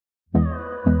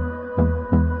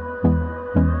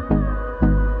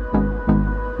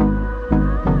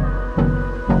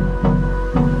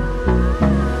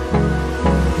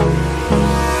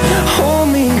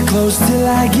close till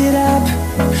I get up.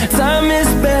 Time is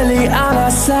barely on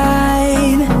our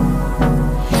side.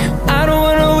 I don't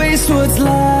wanna waste what's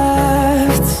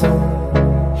left.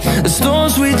 The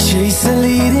storms we chase are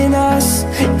leading us,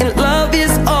 and love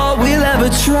is all we'll ever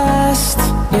trust.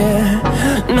 Yeah,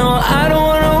 no, I don't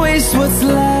wanna waste what's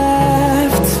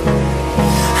left.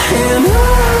 And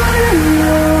on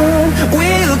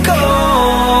we'll go,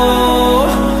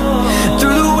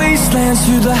 through the wastelands,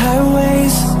 through the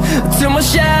highways, till my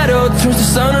shadow turns to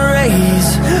sun rays.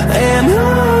 And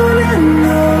on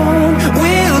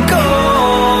we'll go,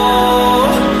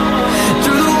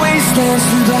 through the wastelands,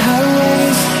 through the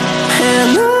highways,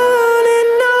 and on we'll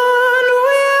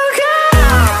go.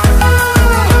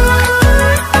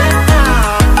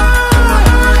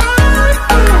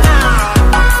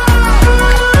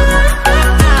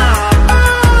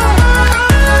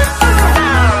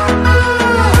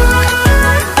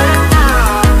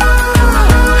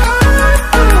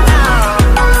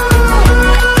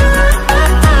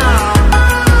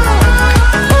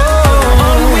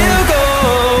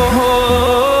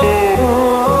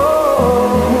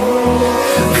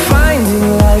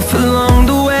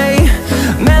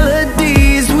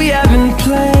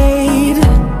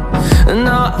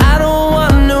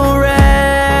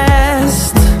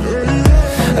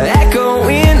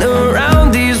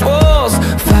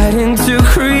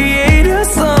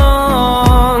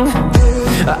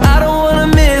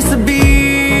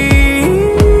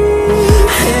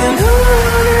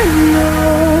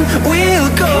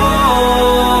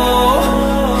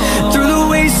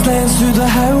 Through the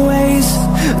highways,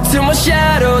 till my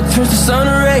shadow turns to sun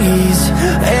rays.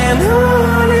 And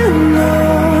on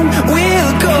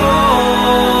we'll go,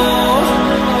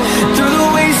 through the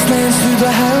wastelands, through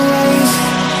the highways,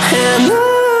 and on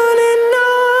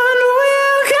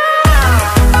we'll go.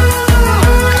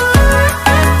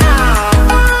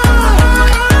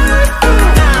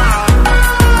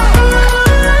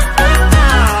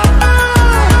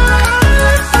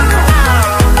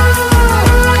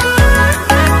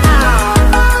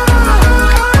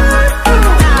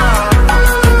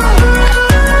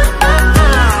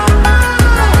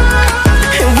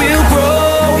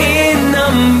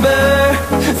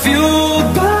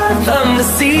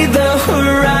 See the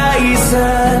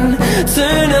horizon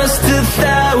turn us to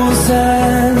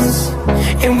thousands,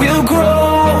 and we'll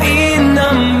grow in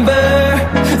number,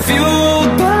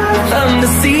 fueled by them. To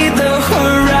see the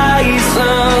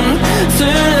horizon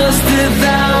turn us to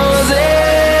thousands,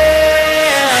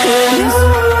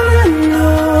 and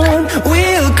on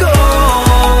we'll go,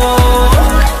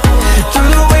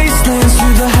 through the wastelands,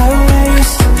 through the highways,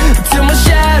 till my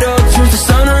shadow turns to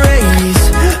sun rays.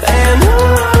 And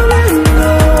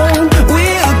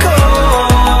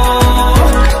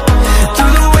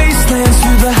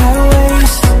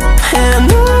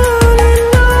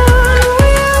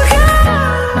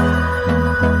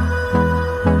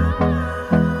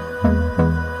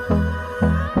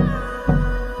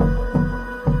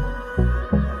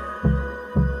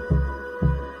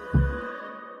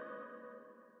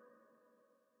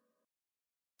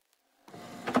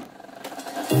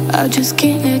I just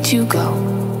can't let you go.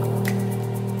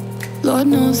 Lord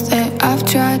knows that I've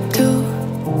tried to.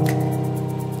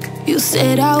 You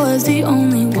said I was the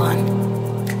only one.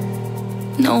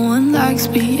 No one likes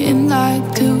being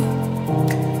lied to.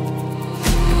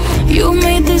 You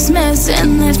made this mess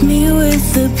and left me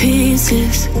with the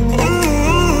pieces.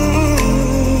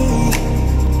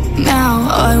 Now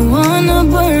I wanna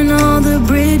burn all the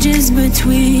bridges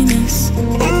between us.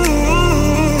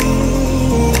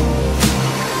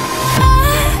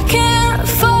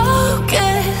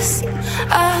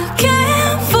 I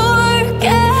can't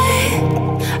forget.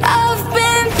 I've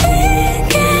been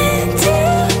thinking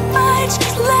too much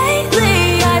lately.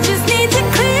 I just need to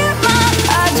clear my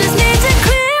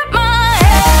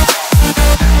head.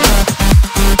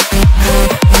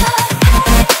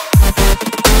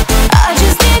 I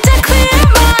just need to clear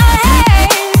my head.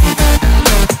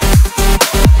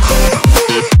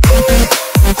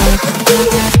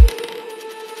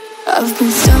 I've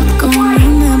been stuck on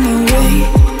your memory,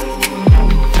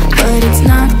 but it's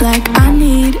not like I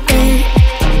need it.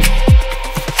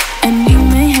 And you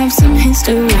may have some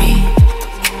history,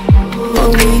 but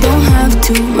we don't have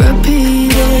to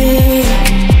repeat it.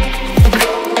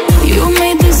 You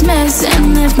made this mess and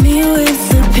left me with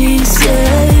the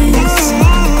pieces.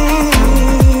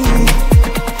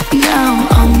 Now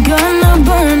I'm gonna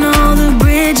burn all the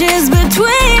bridges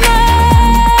between us.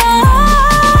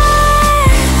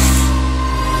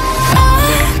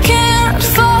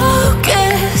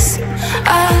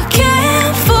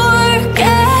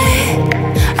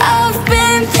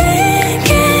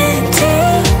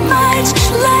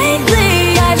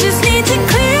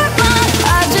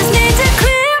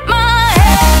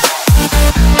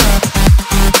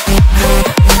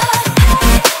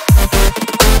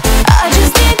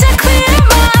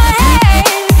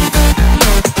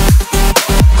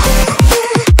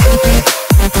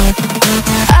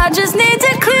 I just need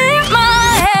to clear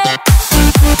my head.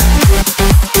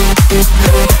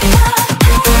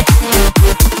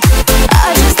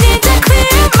 I just need to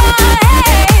clear my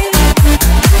head.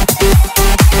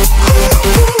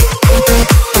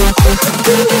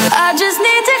 I just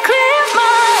need to